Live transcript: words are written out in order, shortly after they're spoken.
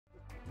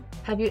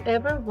Have you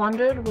ever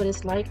wondered what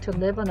it's like to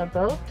live on a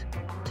boat?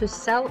 To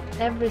sell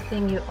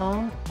everything you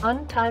own,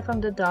 untie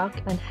from the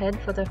dock and head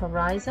for the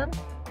horizon?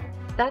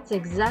 That's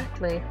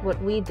exactly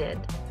what we did.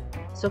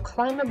 So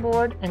climb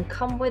aboard and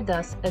come with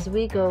us as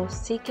we go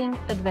seeking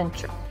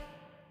adventure.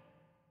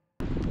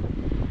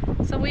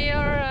 So we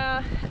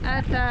are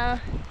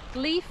at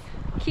Leaf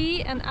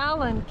Cay and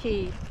Allen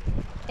Cay,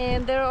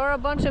 and there are a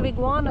bunch of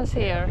iguanas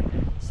here.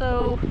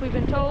 So we've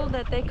been told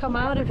that they come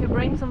out if you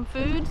bring some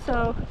food,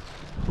 so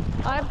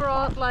I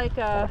brought like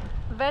a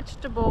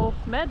vegetable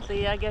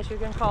medley, I guess you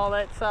can call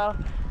it. So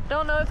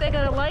don't know if they're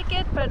gonna like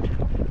it, but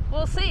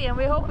we'll see, and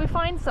we hope we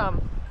find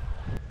some.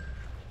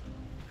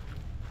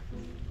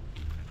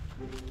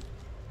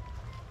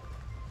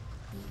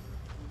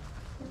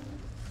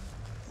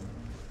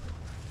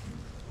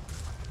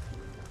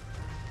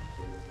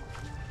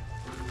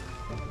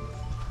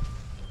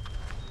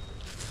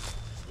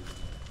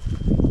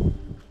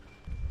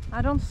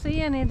 I don't see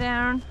any,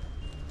 Darren.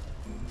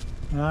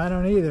 No, I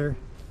don't either.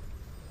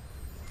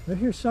 They're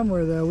here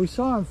somewhere though. We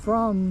saw them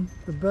from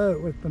the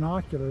boat with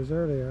binoculars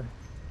earlier.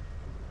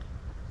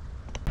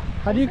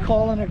 How do you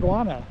call an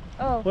iguana?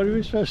 Oh. What are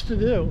we supposed to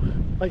do?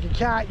 Like a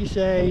cat, you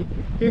say,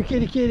 "Here,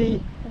 kitty,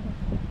 kitty."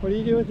 What do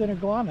you do with an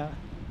iguana?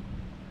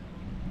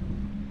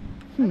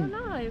 I don't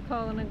know how you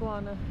call an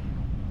iguana.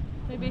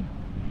 Maybe.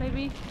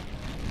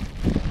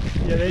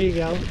 Yeah, there you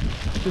go.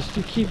 Just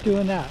to keep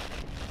doing that.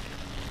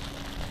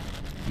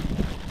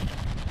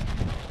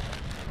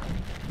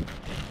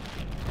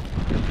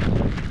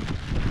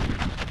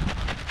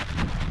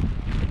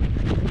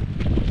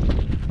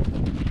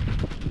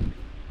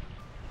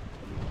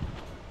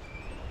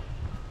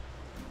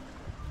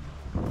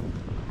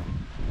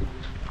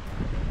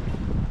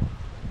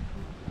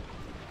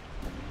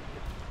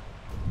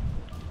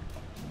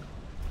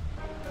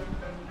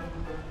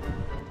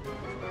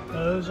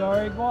 Those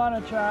are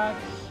iguana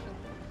tracks,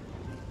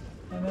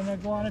 and an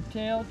iguana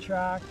tail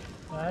track.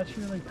 That's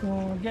really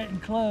cool. We're getting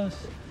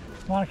close.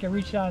 Monica,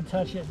 reach down and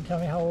touch it and tell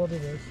me how old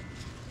it is.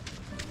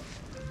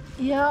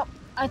 Yep,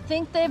 I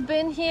think they've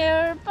been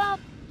here about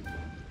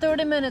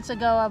 30 minutes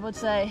ago, I would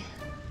say.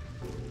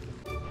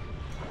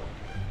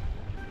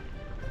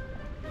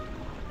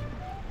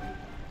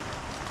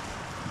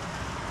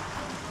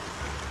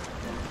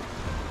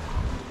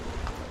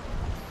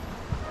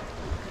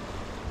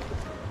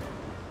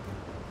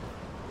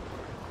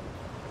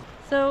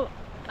 So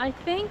I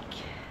think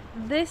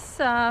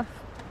this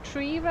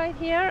tree right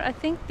here, I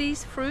think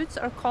these fruits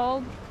are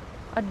called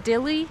a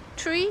dilly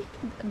tree,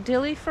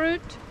 dilly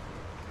fruit.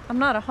 I'm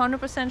not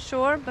 100%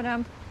 sure, but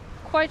I'm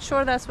quite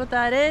sure that's what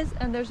that is.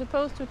 And they're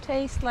supposed to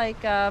taste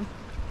like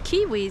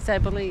kiwis, I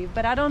believe,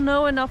 but I don't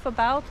know enough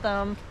about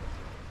them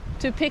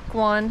to pick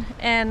one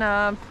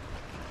and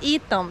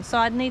eat them. So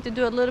I'd need to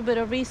do a little bit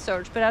of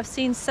research, but I've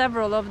seen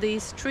several of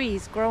these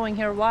trees growing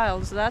here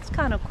wild, so that's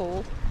kind of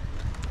cool.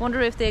 Wonder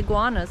if the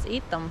iguanas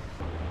eat them.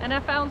 And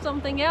I found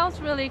something else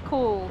really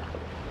cool.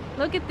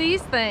 Look at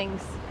these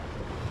things.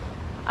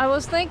 I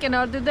was thinking,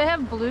 oh, did they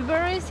have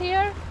blueberries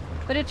here?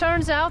 But it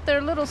turns out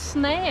they're little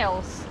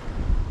snails.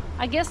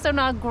 I guess they're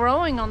not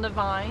growing on the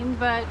vine,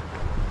 but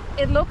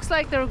it looks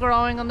like they're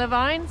growing on the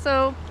vine,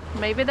 so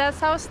maybe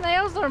that's how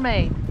snails are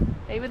made.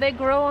 Maybe they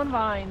grow on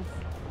vines.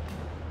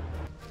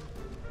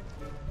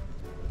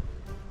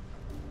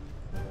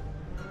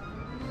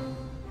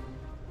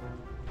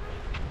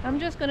 I'm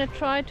just gonna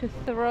try to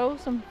throw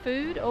some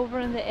food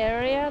over in the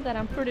area that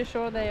I'm pretty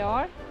sure they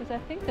are, because I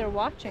think they're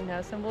watching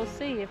us, and we'll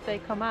see if they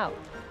come out.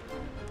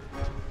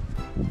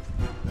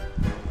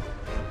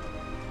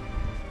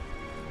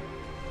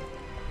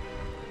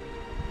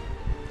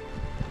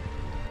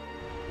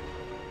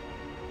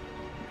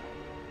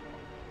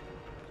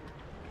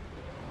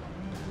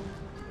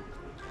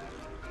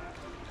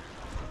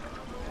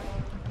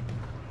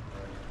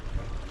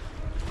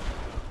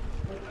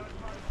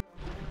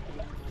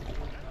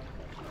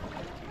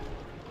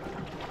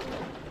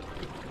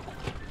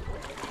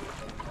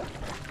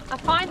 I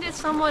find it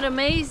somewhat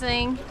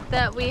amazing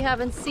that we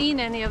haven't seen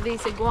any of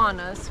these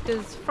iguanas,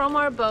 because from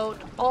our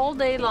boat all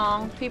day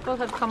long people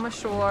have come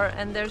ashore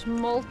and there's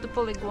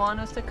multiple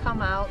iguanas that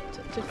come out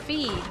to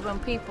feed when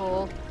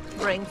people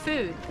bring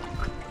food.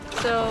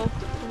 So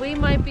we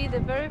might be the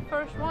very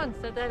first ones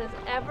that has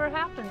ever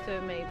happened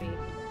to, maybe.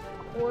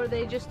 Or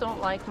they just don't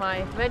like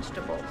my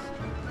vegetables.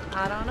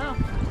 I don't know.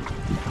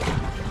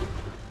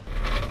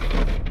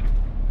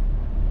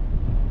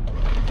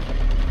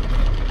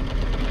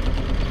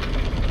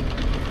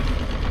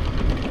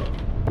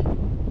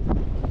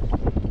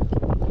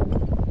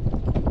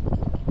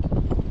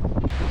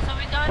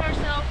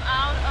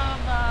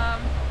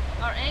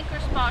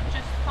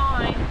 Just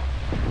fine.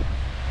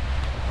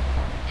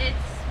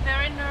 It's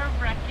very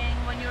nerve-wracking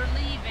when you're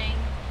leaving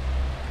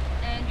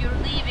and you're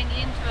leaving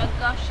into a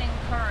gushing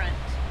current.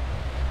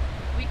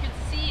 We could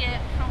see it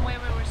from where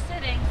we were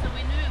sitting, so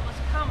we knew it was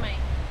coming,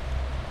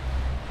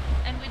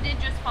 and we did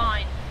just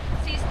fine.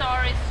 Sea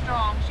Star is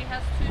strong. She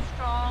has two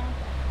strong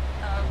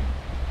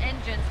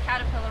engines,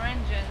 Caterpillar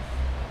engines,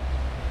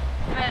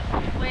 but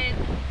with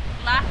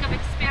lack of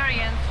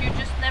experience you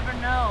just never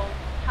know know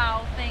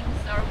how things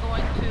are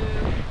going to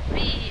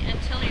be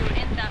until you're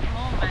in that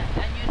moment,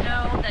 and you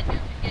know that you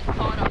could get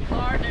caught off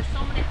guard. There's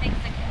so many things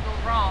that can go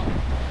wrong.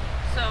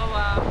 So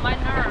my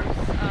nerves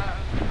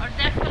are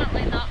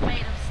definitely not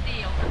made of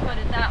steel, to put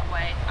it that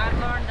way. I've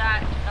learned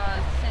that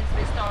since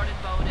we started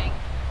boating.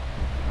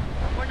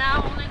 We're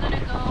now only going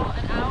to go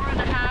an hour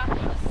and a half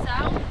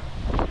south,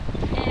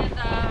 and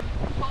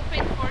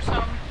hoping for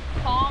some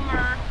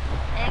calmer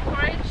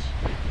anchorage.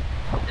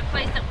 The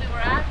place that we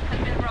were at has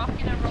been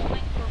rocking and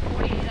rolling for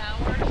 48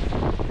 hours,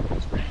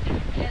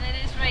 and it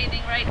is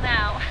raining right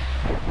now.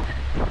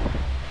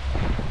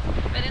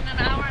 But in an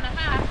hour and a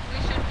half we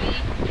should be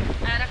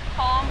at a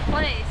calm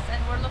place, and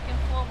we're looking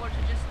forward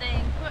to just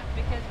staying put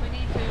because we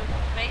need to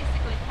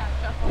basically catch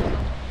up on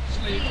some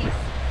sleep.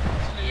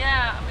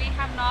 Yeah, we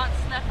have not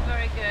slept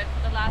very good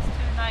for the last 2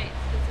 nights.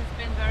 This has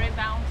been very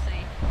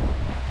bouncy.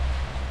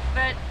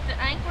 But the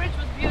anchorage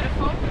was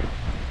beautiful,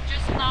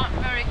 just not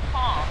very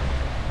calm.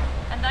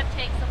 And that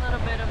takes a little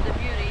bit of the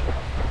beauty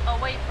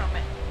away from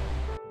it.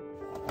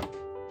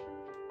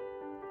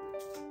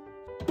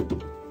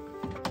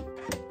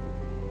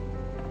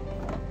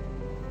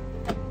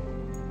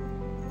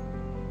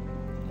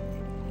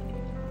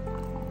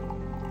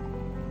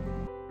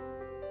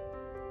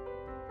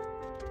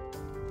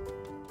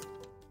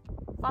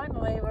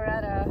 Finally, we're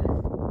at a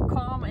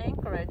calm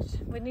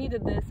anchorage. We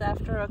needed this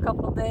after a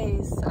couple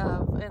days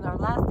in our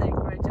last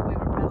anchorage, and we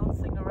were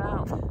bouncing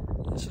around.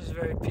 This is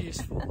very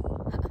peaceful.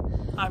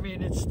 I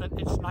mean, it's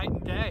night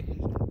and day.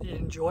 The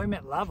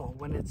enjoyment level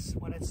when it's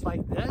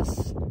like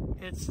this,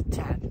 it's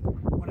 10.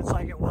 When it's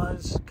like it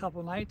was a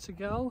couple nights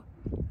ago,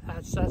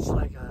 that's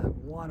like a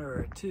 1 or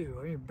a 2.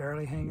 I mean,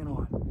 barely hanging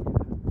on.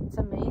 It's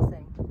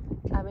amazing.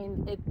 I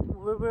mean,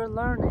 we're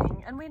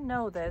learning, and we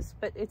know this,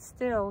 but it's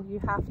still, you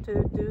have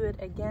to do it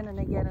again and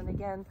again and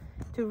again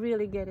to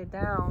really get it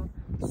down.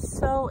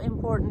 So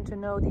important to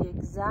know the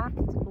exact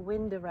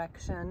wind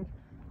direction,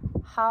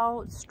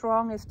 how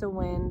strong is the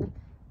wind.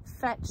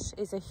 Fetch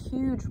is a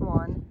huge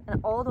one, and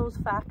all those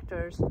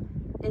factors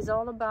is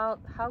all about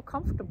how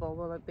comfortable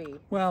will it be.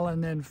 Well,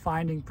 and then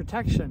finding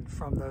protection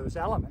from those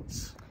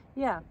elements.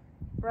 Yeah,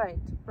 right.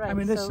 I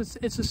mean,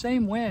 it's the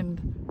same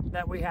wind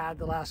that we had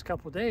the last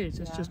couple of days.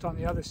 It's just on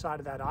the other side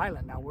of that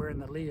island. Now we're in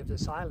the lee of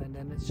this island,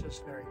 and it's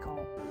just very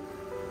calm.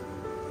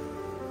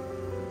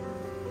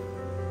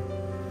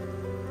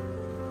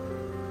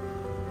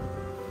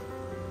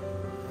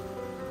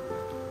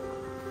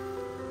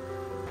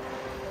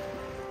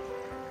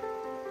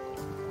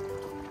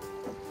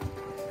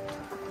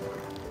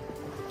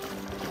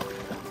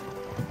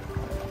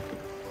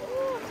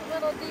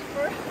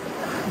 Deeper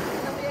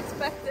than we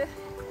expected.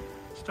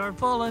 Start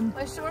pulling.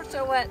 My shorts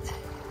are wet.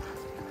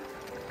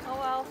 Oh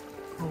well.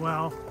 Oh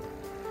well.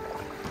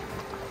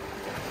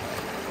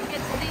 It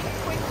gets deep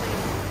quickly.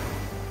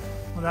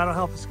 Well, that'll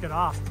help us get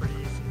off pretty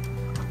easy.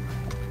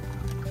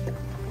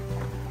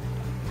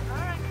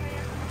 Alright, Cay.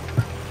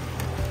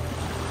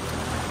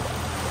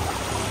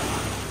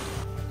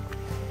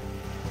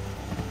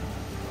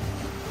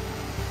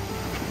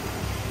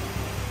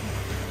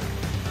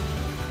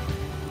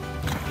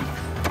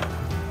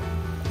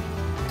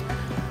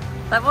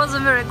 That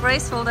wasn't very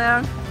graceful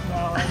there. No,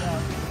 I know.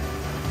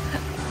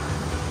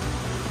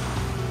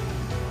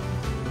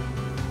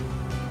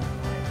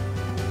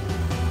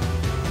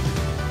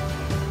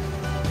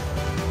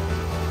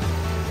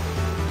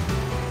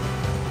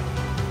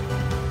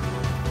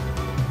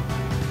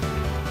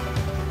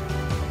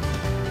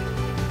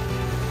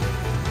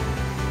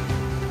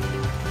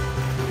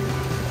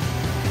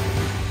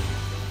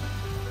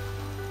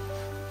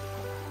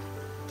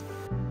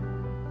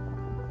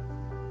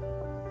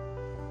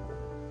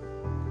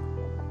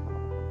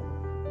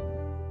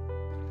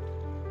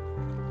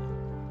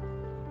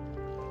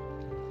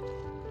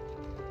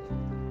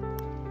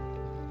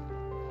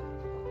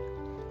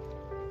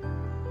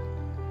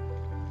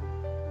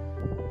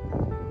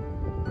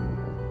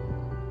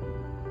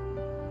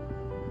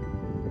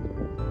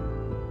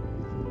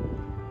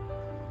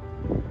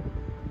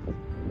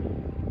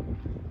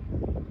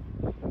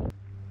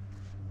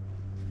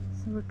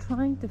 We're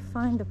trying to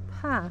find a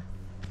path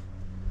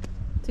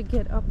to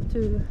get up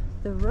to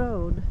the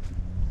road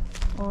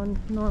on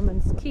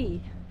Norman's Cay,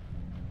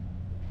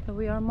 but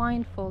we are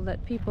mindful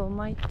that people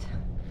might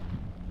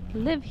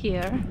live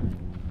here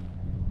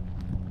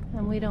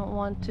and we don't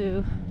want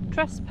to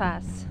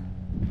trespass.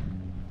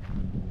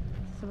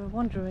 So we're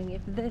wondering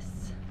if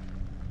this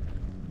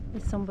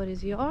is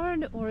somebody's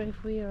yard or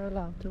if we are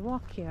allowed to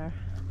walk here.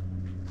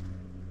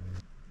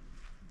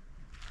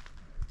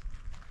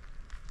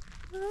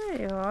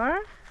 There you are.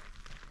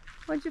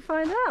 What'd you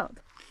find out?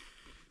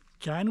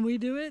 Can we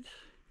do it?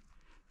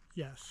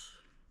 Yes.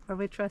 Are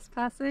we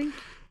trespassing?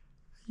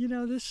 You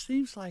know, this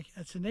seems like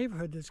it's a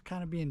neighborhood that's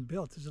kind of being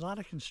built. There's a lot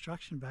of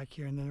construction back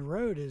here, and the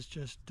road is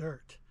just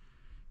dirt.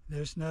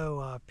 There's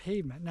no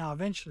pavement. Now,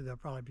 eventually there'll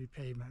probably be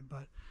pavement,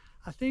 but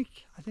I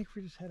think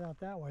we just head out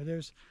that way.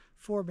 There's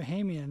 4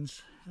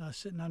 Bahamians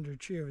sitting under a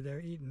tree over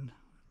there eating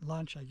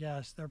lunch, I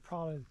guess. They're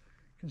probably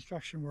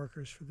construction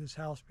workers for this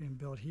house being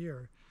built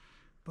here.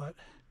 But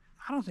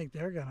I don't think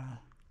they're gonna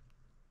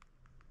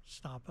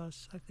stop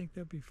us. I think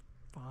they'll be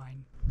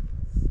fine.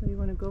 So you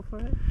want to go for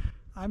it?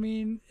 I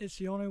mean, it's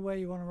the only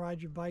way you want to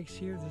ride your bikes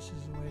here. This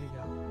is the way to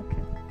go.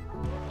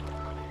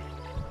 Okay.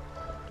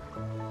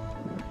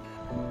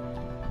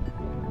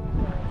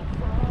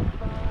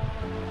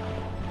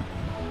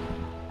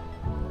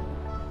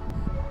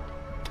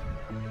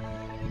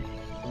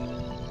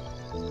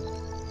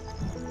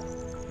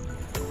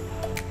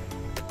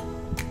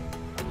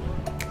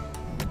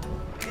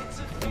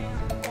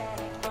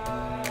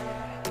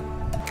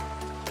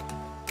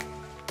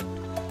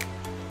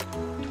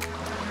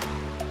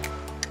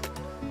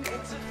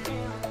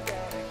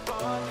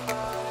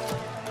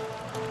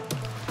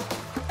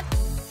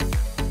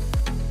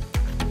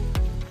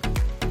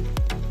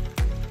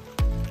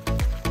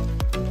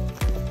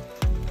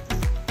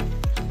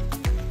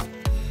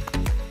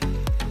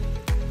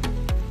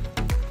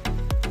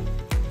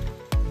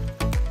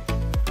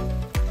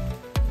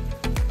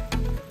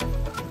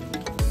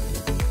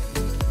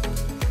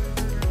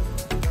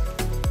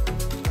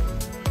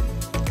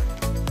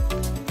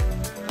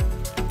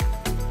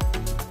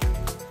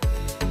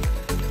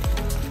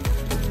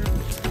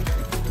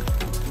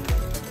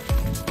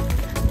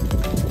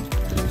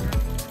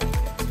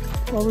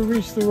 Well, we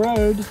reached the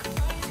road.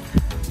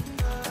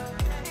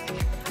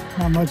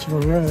 Not much of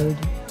a road.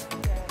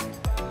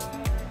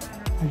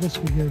 I guess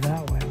we go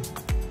that way.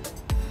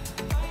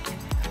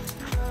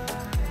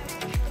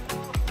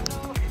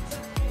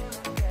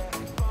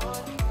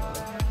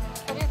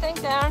 What do you think,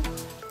 Darren?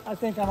 I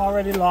think I'm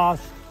already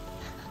lost.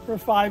 We're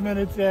 5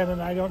 minutes in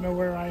and I don't know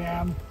where I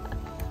am.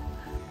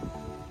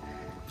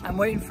 I'm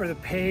waiting for the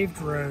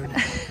paved road.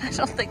 I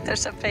don't think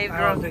there's a paved road.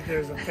 I don't think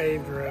there's a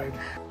paved road.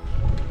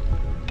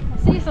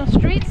 I see some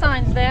street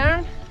signs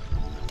there.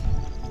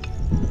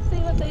 Let's see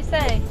what they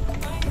say.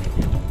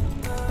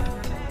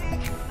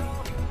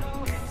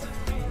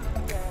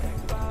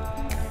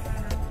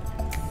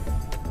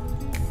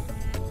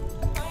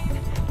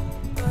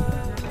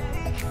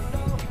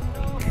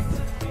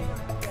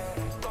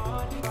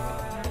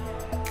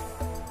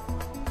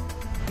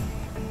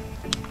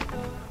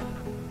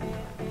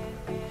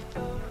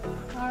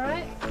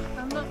 Alright,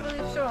 I'm not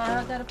really sure.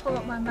 I've got to pull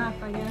up my map,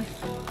 I guess.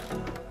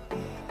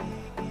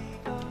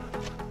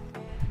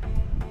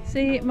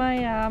 See,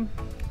 my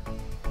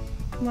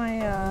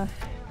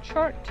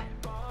chart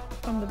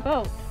from the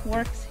boat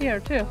works here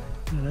too. Yeah,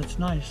 that's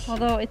nice.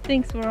 Although it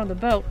thinks we're on the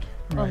boat,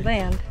 on Right.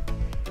 land.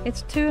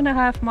 It's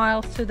 2.5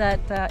 miles to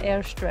that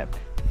airstrip.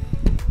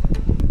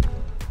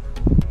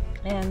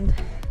 And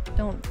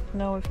don't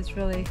know if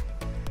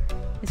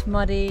it's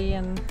muddy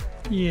and...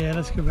 Yeah,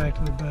 let's go back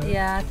to the boat.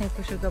 Yeah, I think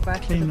we should go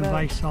back to Clean the the boat.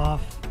 bikes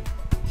off,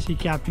 see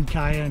Captain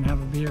Cay and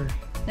have a beer.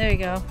 There you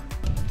go.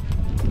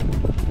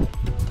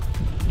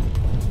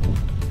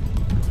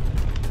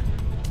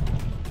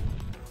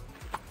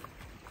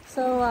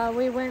 So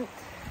we went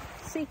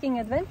seeking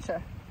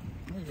adventure.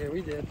 Yeah,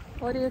 we did.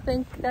 What do you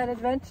think that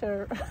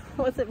adventure,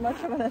 was it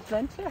much of an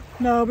adventure?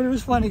 No, but it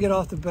was fun to get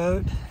off the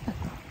boat,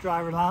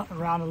 drive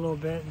around a little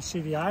bit and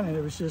see the island.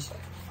 It was just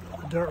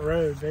a dirt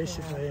road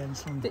basically, and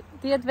some...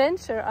 The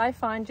adventure I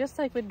find, just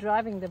like with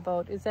driving the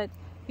boat, is that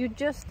you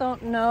just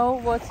don't know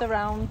what's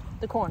around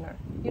the corner.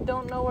 You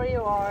don't know where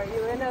you are.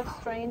 You're in a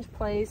strange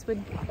place with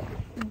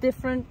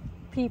different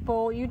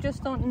people. You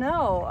just don't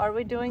know. Are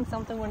we doing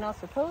something we're not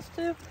supposed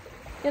to?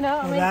 You know,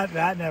 I Well, mean,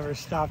 that never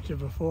stopped you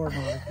before,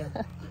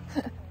 Monica.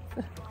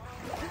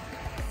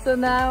 so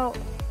now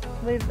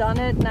we've done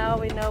it. Now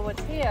we know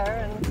what's here,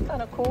 and it's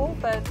kind of cool.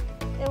 But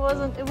it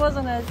wasn't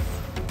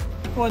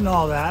Wasn't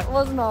all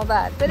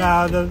that. But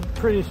Now the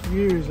prettiest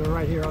views are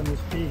right here on this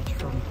beach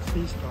from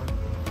Sea Star.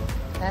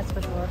 that's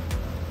for sure.